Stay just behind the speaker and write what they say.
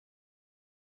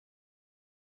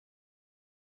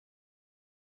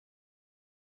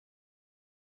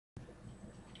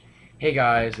Hey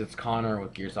guys, it's Connor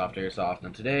with Airsoft,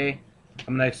 and today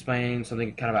I'm going to explain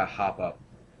something kind of about hop-up.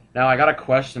 Now, I got a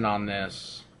question on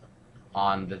this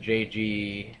on the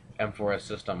JG M4S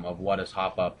system of what is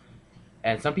hop-up,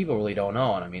 and some people really don't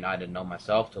know, and I mean, I didn't know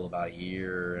myself till about a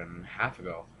year and a half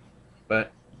ago.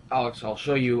 But I'll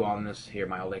show you on this here,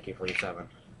 my old AK-47.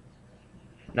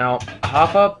 Now,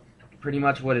 hop-up, pretty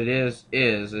much what it is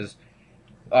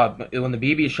when the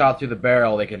BB is shot through the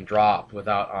barrel, they can drop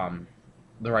without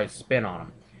the right spin on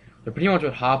them. So pretty much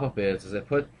what hop-up is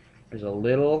there's a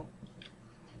little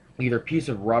either piece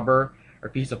of rubber or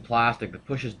piece of plastic that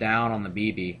pushes down on the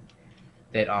BB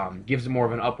that gives it more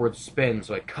of an upward spin,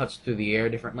 so it cuts through the air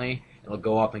differently. It'll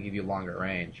go up and give you longer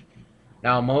range.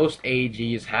 Now most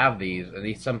AGs have these,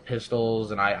 and some pistols,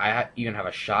 and I even have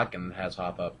a shotgun that has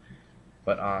hop-up.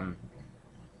 But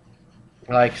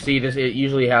like, see, this, it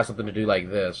usually has something to do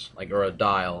like this, like, or a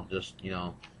dial. Just,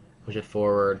 push it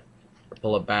forward or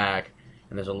pull it back,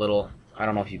 and there's a little, I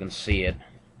don't know if you can see it,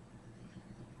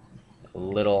 a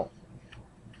little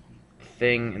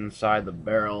thing inside the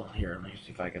barrel. Here, let me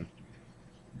see if I can.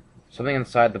 Something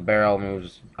inside the barrel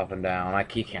moves up and down.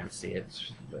 You can't see it.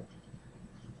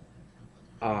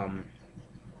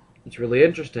 It's really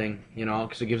interesting,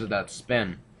 because it gives it that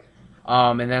spin.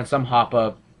 And then some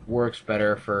hop-up works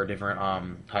better for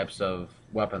different types of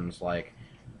weapons. Like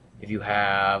if you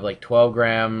have like 12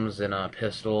 grams in a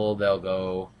pistol, they'll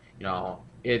go,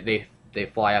 they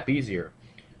fly up easier.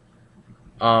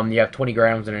 You have 20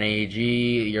 grams in an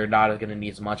AEG, you're not going to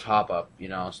need as much hop-up,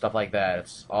 stuff like that.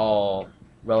 It's all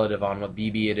relative on what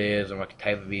BB it is and what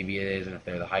type of BB it is, and if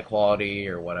they're the high quality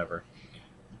or whatever.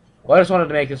 Well, I just wanted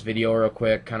to make this video real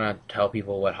quick, kind of tell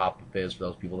people what hop-up is for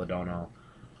those people that don't know.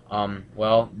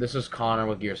 Well, this is Connor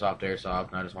with Airsoft,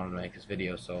 and I just wanted to make this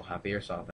video, so happy Airsoft.